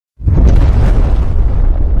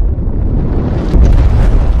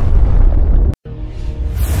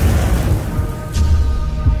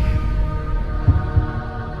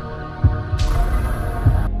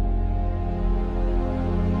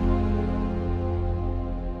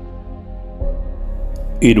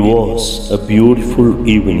It was a beautiful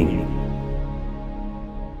evening,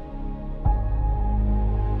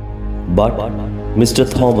 but Mr.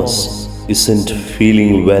 Thomas isn't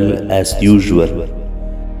feeling well as usual.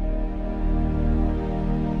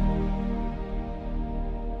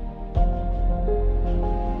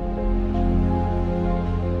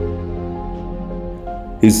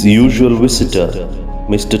 His usual visitor,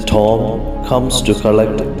 Mr. Tom, comes to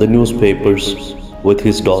collect the newspapers with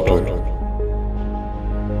his daughter.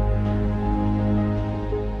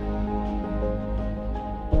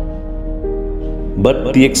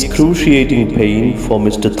 But the excruciating pain for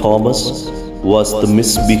Mr. Thomas was the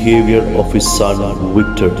misbehavior of his son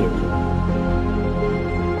Victor.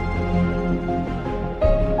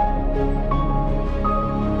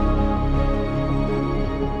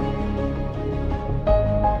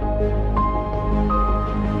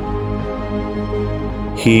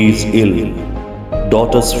 He is ill.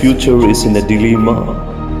 Daughter's future is in a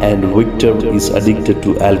dilemma, and Victor is addicted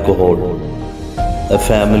to alcohol. A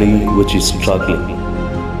family which is struggling.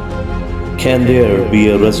 Can there be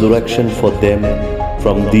a resurrection for them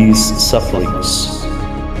from these sufferings?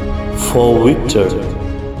 For Victor,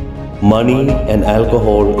 money and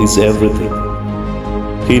alcohol is everything.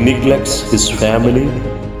 He neglects his family,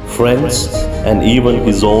 friends, and even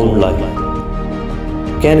his own life.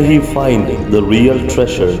 Can he find the real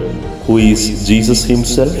treasure, who is Jesus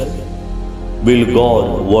himself? Will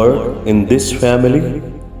God work in this family?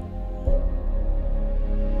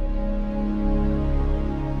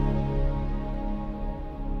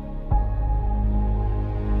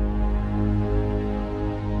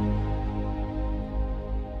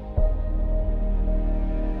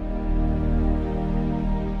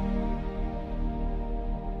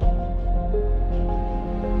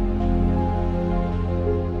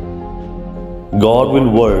 God will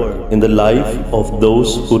work in the life of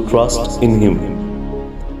those who trust in Him,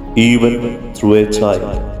 even through a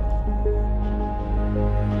child.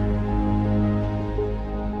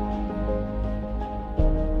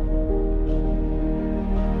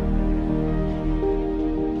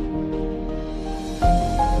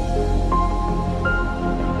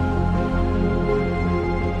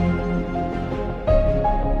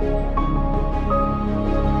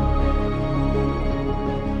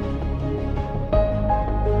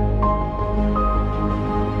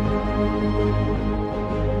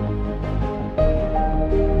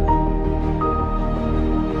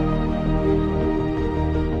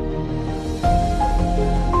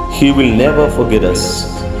 He will never forget us.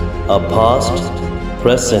 Our past,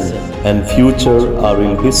 present, and future are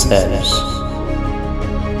in His hands.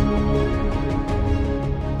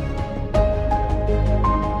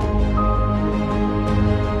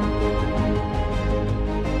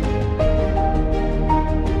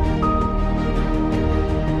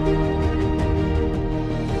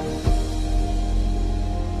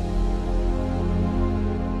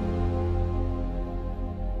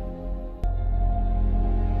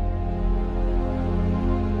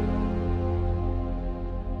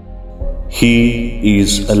 He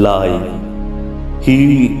is alive.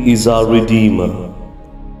 He is our Redeemer.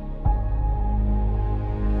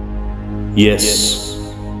 Yes,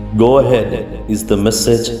 go ahead is the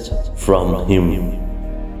message from Him.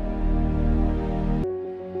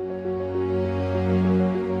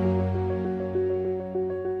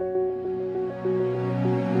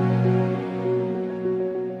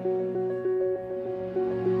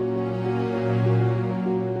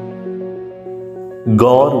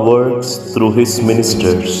 God works through His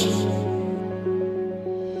ministers.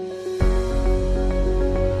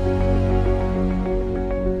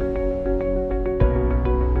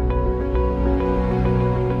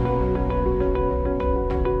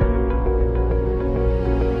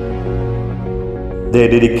 They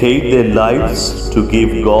dedicate their lives to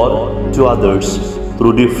give God to others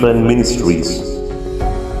through different ministries.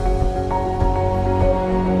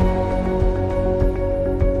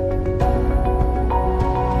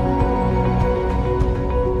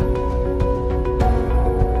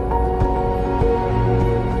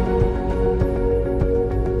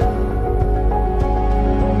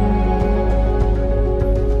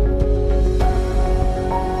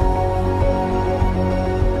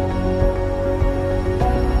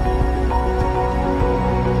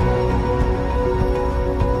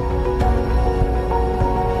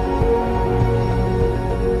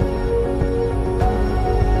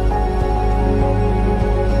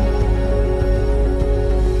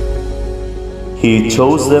 He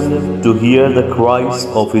chose them to hear the cries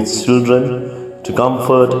of His children, to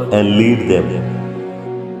comfort and lead them.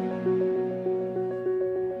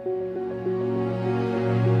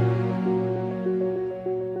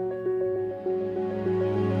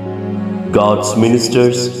 God's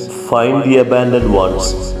ministers find the abandoned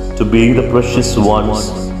ones to be the precious ones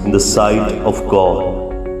in the sight of God.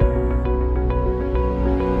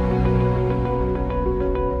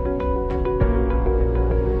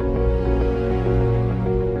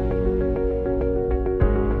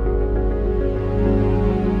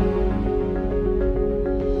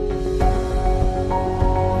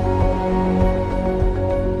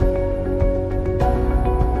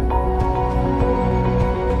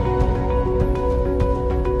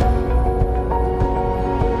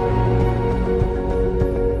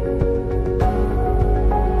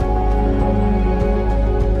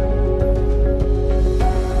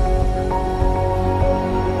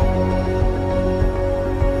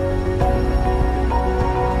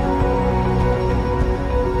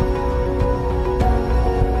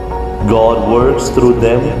 God works through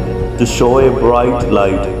them to show a bright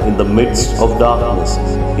light in the midst of darkness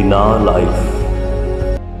in our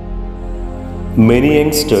life. Many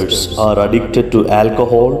youngsters are addicted to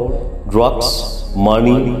alcohol, drugs,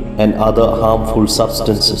 money, and other harmful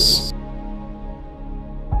substances.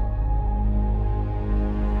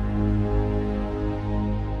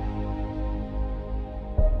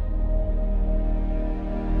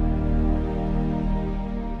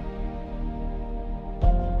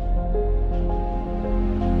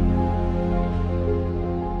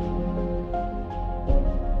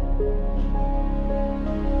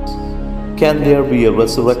 Can there be a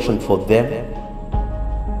resurrection for them?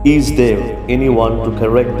 Is there anyone to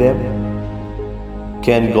correct them?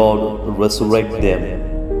 Can God resurrect them?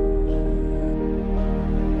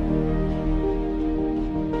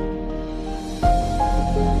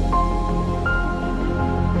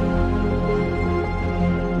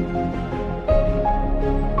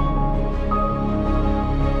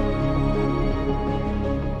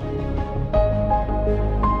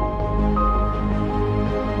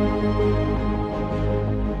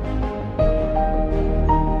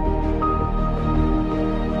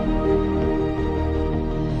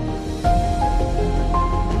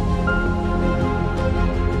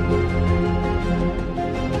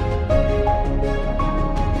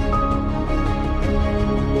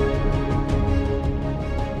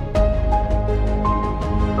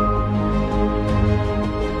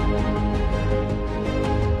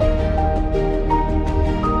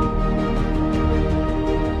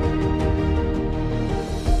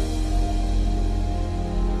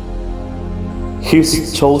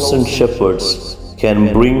 His chosen shepherds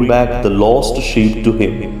can bring back the lost sheep to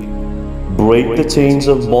Him, break the chains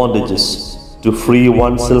of bondages to free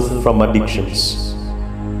oneself from addictions.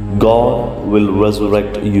 God will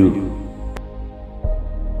resurrect you.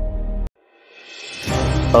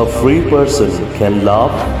 A free person can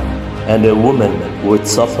laugh, and a woman with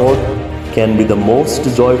support can be the most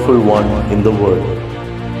joyful one in the world.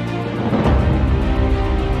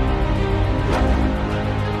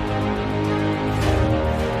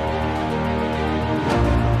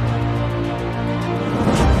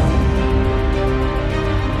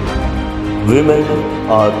 Women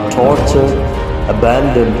are tortured,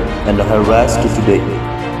 abandoned, and harassed today,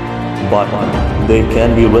 but they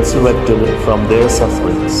can be resurrected from their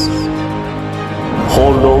sufferings.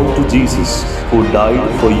 Hold on to Jesus, who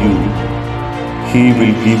died for you. He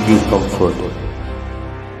will give you comfort.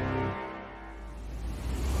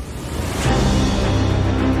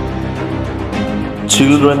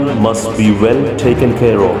 Children must be well taken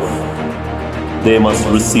care of. They must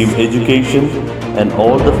receive education and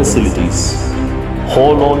all the facilities.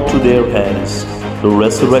 Hold on to their hands to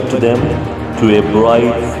resurrect them to a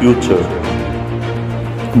bright future.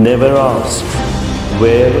 Never ask,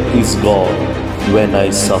 where is God when I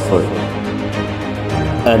suffer?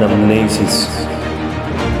 Anamnesis.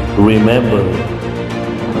 Remember,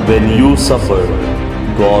 when you suffer,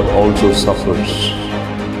 God also suffers.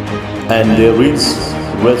 And there is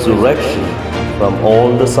resurrection from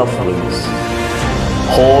all the sufferings.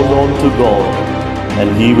 Hold on to God,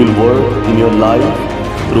 and He will work in your life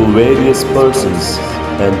through various persons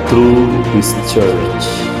and through His church.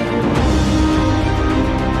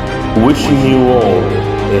 Wishing you all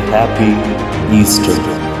a happy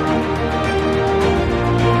Easter.